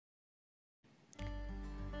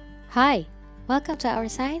Hi, welcome to our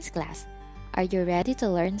science class. Are you ready to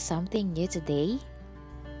learn something new today?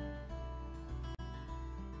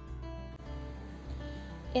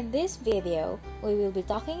 In this video, we will be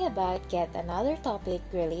talking about yet another topic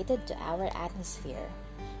related to our atmosphere.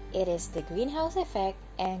 It is the greenhouse effect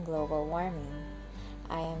and global warming.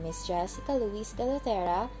 I am Miss Jessica Luis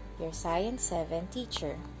Galotera, your Science 7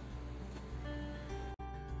 teacher.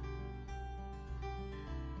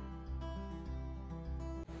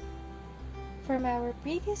 From our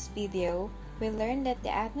previous video, we learned that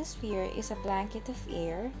the atmosphere is a blanket of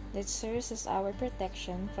air that serves as our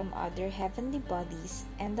protection from other heavenly bodies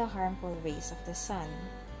and the harmful rays of the sun.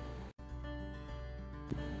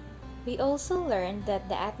 We also learned that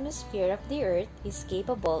the atmosphere of the Earth is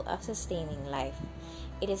capable of sustaining life.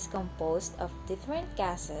 It is composed of different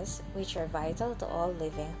gases which are vital to all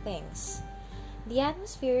living things. The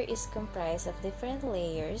atmosphere is comprised of different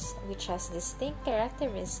layers which has distinct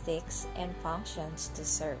characteristics and functions to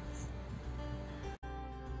serve.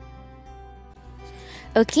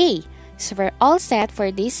 Okay, so we're all set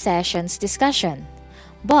for this session's discussion.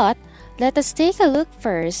 But let us take a look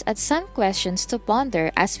first at some questions to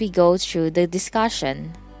ponder as we go through the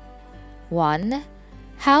discussion. 1.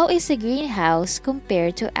 How is a greenhouse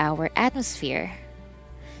compared to our atmosphere?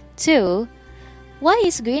 2. Why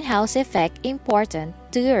is greenhouse effect important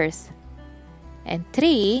to Earth? And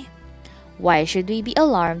 3. Why should we be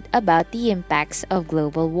alarmed about the impacts of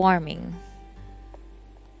global warming?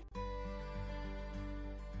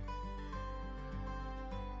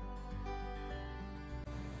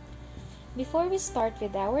 Before we start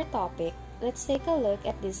with our topic, let's take a look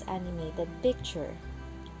at this animated picture.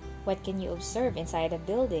 What can you observe inside a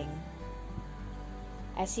building?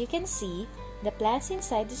 As you can see, the plants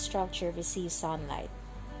inside the structure receive sunlight,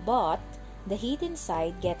 but the heat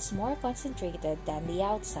inside gets more concentrated than the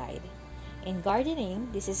outside. In gardening,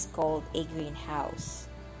 this is called a greenhouse.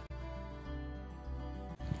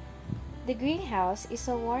 The greenhouse is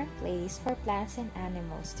a warm place for plants and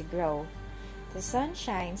animals to grow. The sun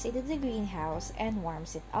shines into the greenhouse and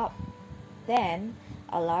warms it up. Then,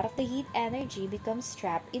 a lot of the heat energy becomes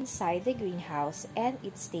trapped inside the greenhouse and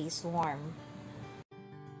it stays warm.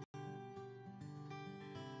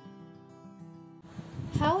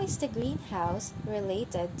 How is the greenhouse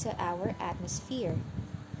related to our atmosphere?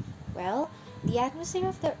 Well, the atmosphere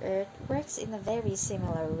of the Earth works in a very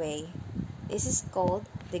similar way. This is called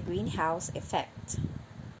the greenhouse effect.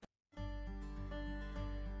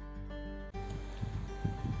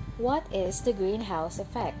 What is the greenhouse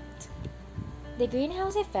effect? The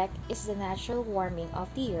greenhouse effect is the natural warming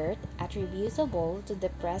of the Earth attributable to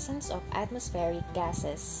the presence of atmospheric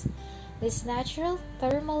gases. This natural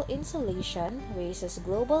thermal insulation raises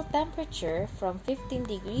global temperature from 15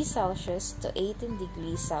 degrees Celsius to 18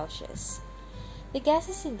 degrees Celsius. The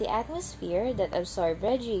gases in the atmosphere that absorb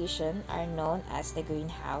radiation are known as the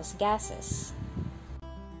greenhouse gases.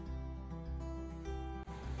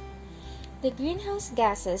 The greenhouse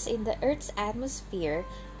gases in the Earth's atmosphere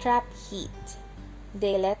trap heat.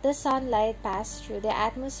 They let the sunlight pass through the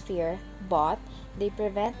atmosphere, but they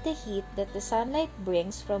prevent the heat that the sunlight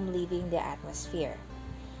brings from leaving the atmosphere.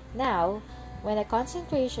 Now, when the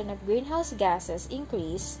concentration of greenhouse gases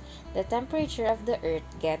increase, the temperature of the Earth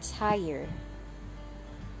gets higher.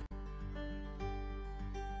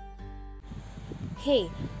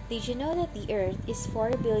 Hey, did you know that the Earth is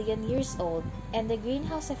 4 billion years old and the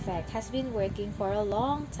greenhouse effect has been working for a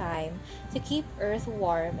long time to keep Earth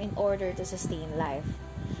warm in order to sustain life?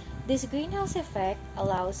 This greenhouse effect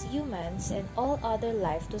allows humans and all other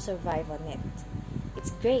life to survive on it.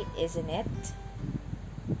 It's great, isn't it?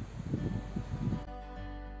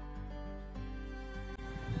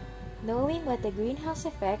 Knowing what the greenhouse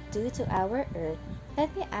effect do to our Earth,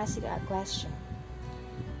 let me ask you a question.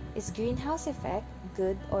 Is greenhouse effect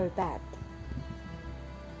good or bad?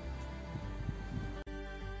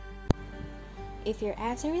 If your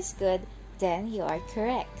answer is good, then you are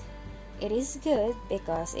correct. It is good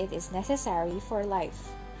because it is necessary for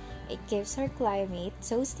life. It keeps our climate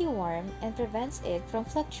toasty warm and prevents it from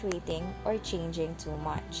fluctuating or changing too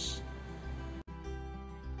much.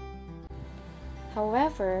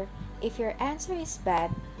 However, if your answer is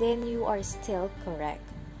bad, then you are still correct.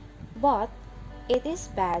 But it is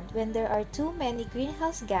bad when there are too many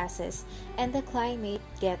greenhouse gases and the climate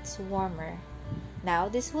gets warmer. Now,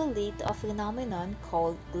 this will lead to a phenomenon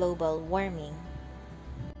called global warming.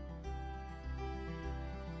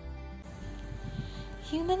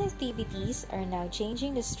 Human activities are now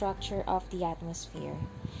changing the structure of the atmosphere.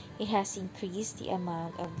 It has increased the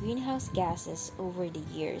amount of greenhouse gases over the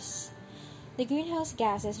years. The greenhouse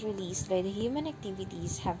gases released by the human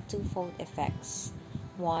activities have twofold effects.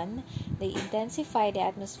 One, they intensify the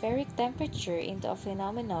atmospheric temperature into a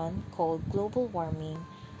phenomenon called global warming,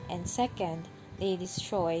 and second, they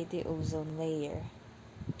destroy the ozone layer.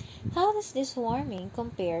 How does this warming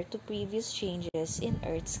compare to previous changes in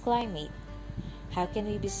Earth's climate? How can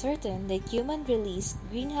we be certain that human-released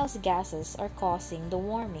greenhouse gases are causing the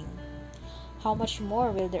warming? How much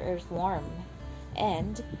more will the Earth warm?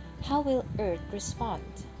 And how will Earth respond?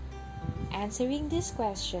 Answering these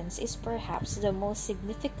questions is perhaps the most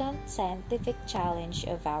significant scientific challenge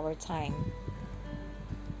of our time.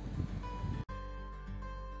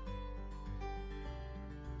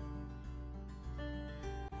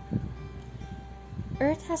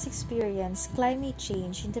 Earth has experienced climate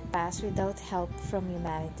change in the past without help from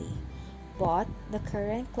humanity, but the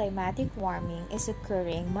current climatic warming is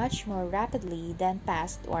occurring much more rapidly than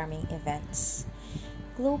past warming events.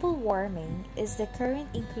 Global warming is the current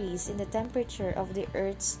increase in the temperature of the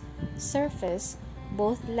Earth's surface,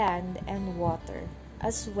 both land and water,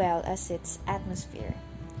 as well as its atmosphere.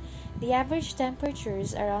 The average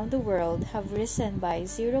temperatures around the world have risen by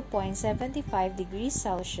 0.75 degrees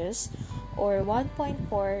Celsius or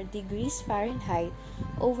 1.4 degrees Fahrenheit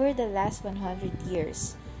over the last 100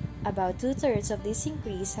 years. About two-thirds of this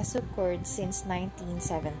increase has occurred since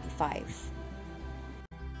 1975.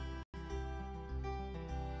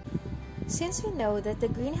 Since we know that the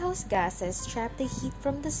greenhouse gases trap the heat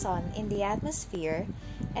from the sun in the atmosphere,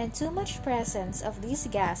 and too much presence of these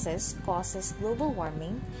gases causes global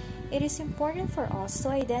warming, it is important for us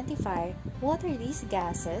to identify what are these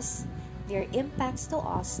gases, their impacts to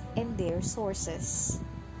us, and their sources.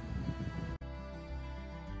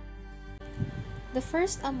 The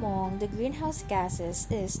first among the greenhouse gases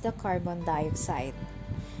is the carbon dioxide.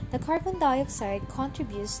 The carbon dioxide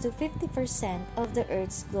contributes to 50% of the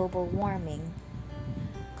Earth's global warming.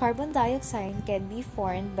 Carbon dioxide can be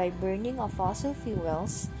formed by burning of fossil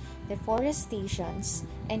fuels, deforestation,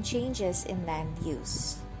 and changes in land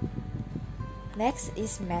use. Next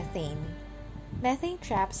is methane. Methane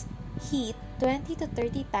traps heat 20 to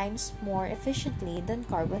 30 times more efficiently than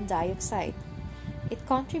carbon dioxide. It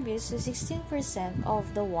contributes to 16%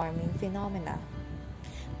 of the warming phenomena.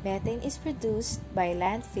 Methane is produced by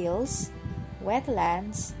landfills,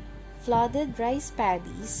 wetlands, flooded rice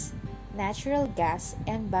paddies, natural gas,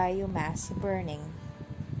 and biomass burning.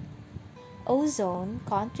 Ozone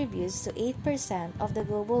contributes to 8% of the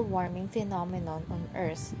global warming phenomenon on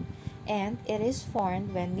Earth, and it is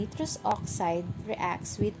formed when nitrous oxide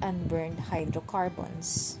reacts with unburned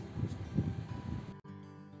hydrocarbons.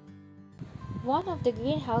 One of the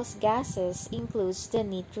greenhouse gases includes the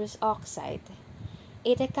nitrous oxide.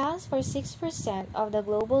 It accounts for 6% of the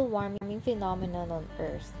global warming phenomenon on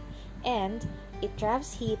Earth, and it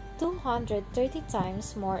traps heat 230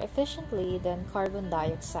 times more efficiently than carbon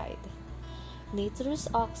dioxide. Nitrous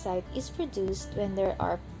oxide is produced when there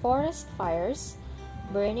are forest fires,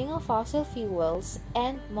 burning of fossil fuels,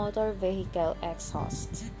 and motor vehicle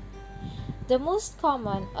exhaust. The most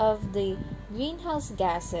common of the greenhouse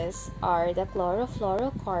gases are the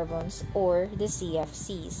chlorofluorocarbons, or the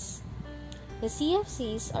CFCs. The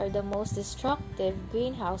CFCs are the most destructive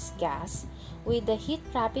greenhouse gas with the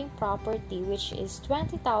heat-trapping property which is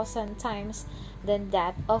 20,000 times than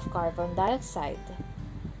that of carbon dioxide.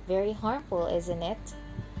 Very harmful, isn't it?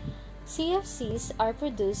 CFCs are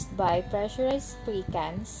produced by pressurized spray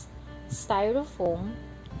cans, styrofoam,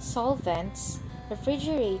 solvents,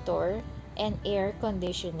 refrigerator, and air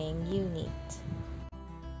conditioning unit.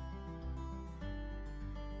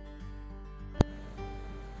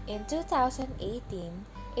 In 2018,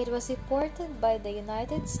 it was reported by the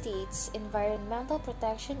United States Environmental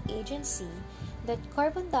Protection Agency that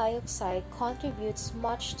carbon dioxide contributes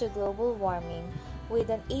much to global warming with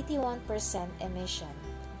an 81% emission.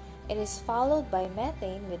 It is followed by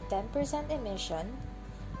methane with 10% emission,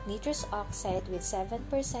 nitrous oxide with 7%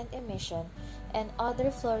 emission, and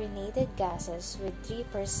other fluorinated gases with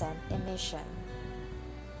 3% emission.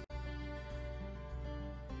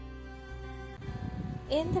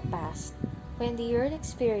 In the past, when the Earth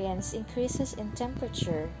experienced increases in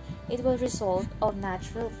temperature, it was a result of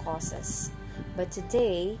natural causes. But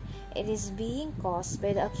today, it is being caused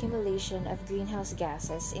by the accumulation of greenhouse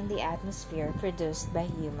gases in the atmosphere produced by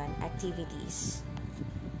human activities.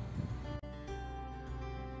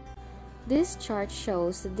 This chart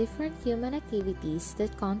shows the different human activities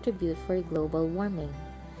that contribute for global warming.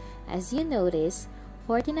 As you notice,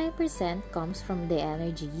 49% comes from the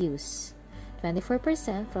energy use,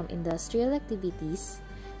 24% from industrial activities,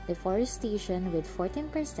 deforestation with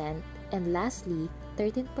 14%, and lastly,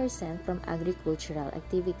 13% from agricultural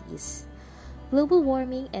activities. Global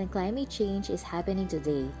warming and climate change is happening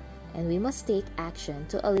today, and we must take action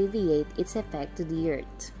to alleviate its effect to the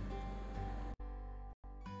Earth.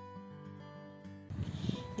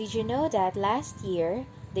 Did you know that last year,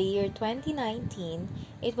 the year 2019,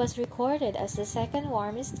 it was recorded as the second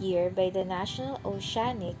warmest year by the National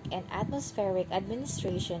Oceanic and Atmospheric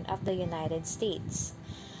Administration of the United States?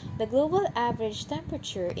 The global average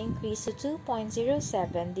temperature increased to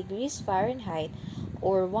 2.07 degrees Fahrenheit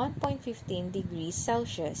or 1.15 degrees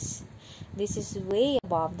Celsius. This is way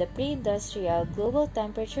above the pre-industrial global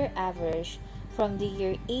temperature average from the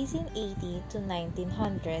year 1880 to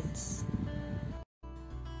 1900s.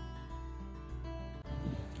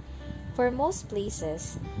 For most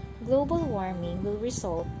places, global warming will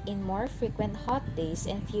result in more frequent hot days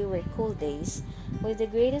and fewer cool days, with the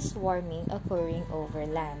greatest warming occurring over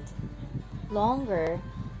land. Longer,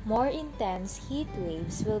 more intense heat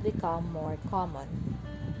waves will become more common.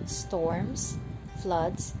 Storms,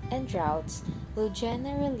 floods, and droughts will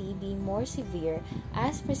generally be more severe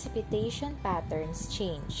as precipitation patterns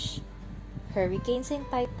change. Hurricanes and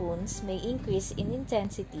typhoons may increase in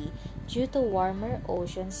intensity due to warmer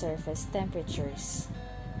ocean surface temperatures.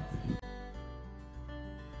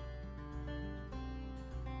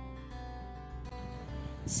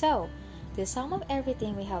 So, to sum up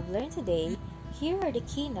everything we have learned today, here are the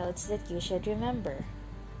keynotes that you should remember.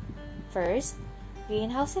 First,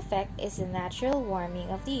 greenhouse effect is the natural warming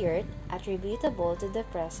of the Earth attributable to the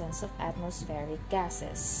presence of atmospheric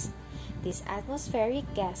gases. These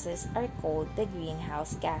atmospheric gases are called the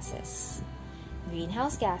greenhouse gases.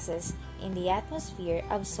 Greenhouse gases in the atmosphere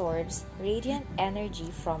absorbs radiant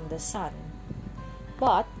energy from the sun.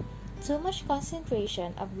 But too much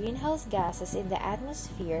concentration of greenhouse gases in the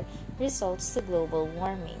atmosphere results to global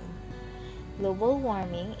warming. Global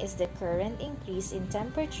warming is the current increase in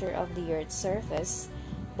temperature of the Earth's surface,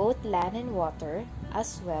 both land and water,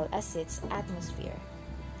 as well as its atmosphere.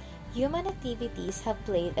 Human activities have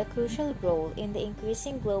played a crucial role in the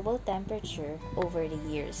increasing global temperature over the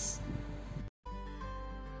years.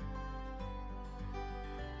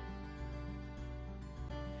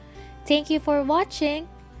 Thank you for watching!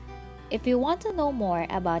 If you want to know more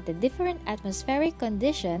about the different atmospheric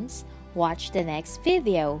conditions, watch the next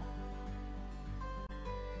video.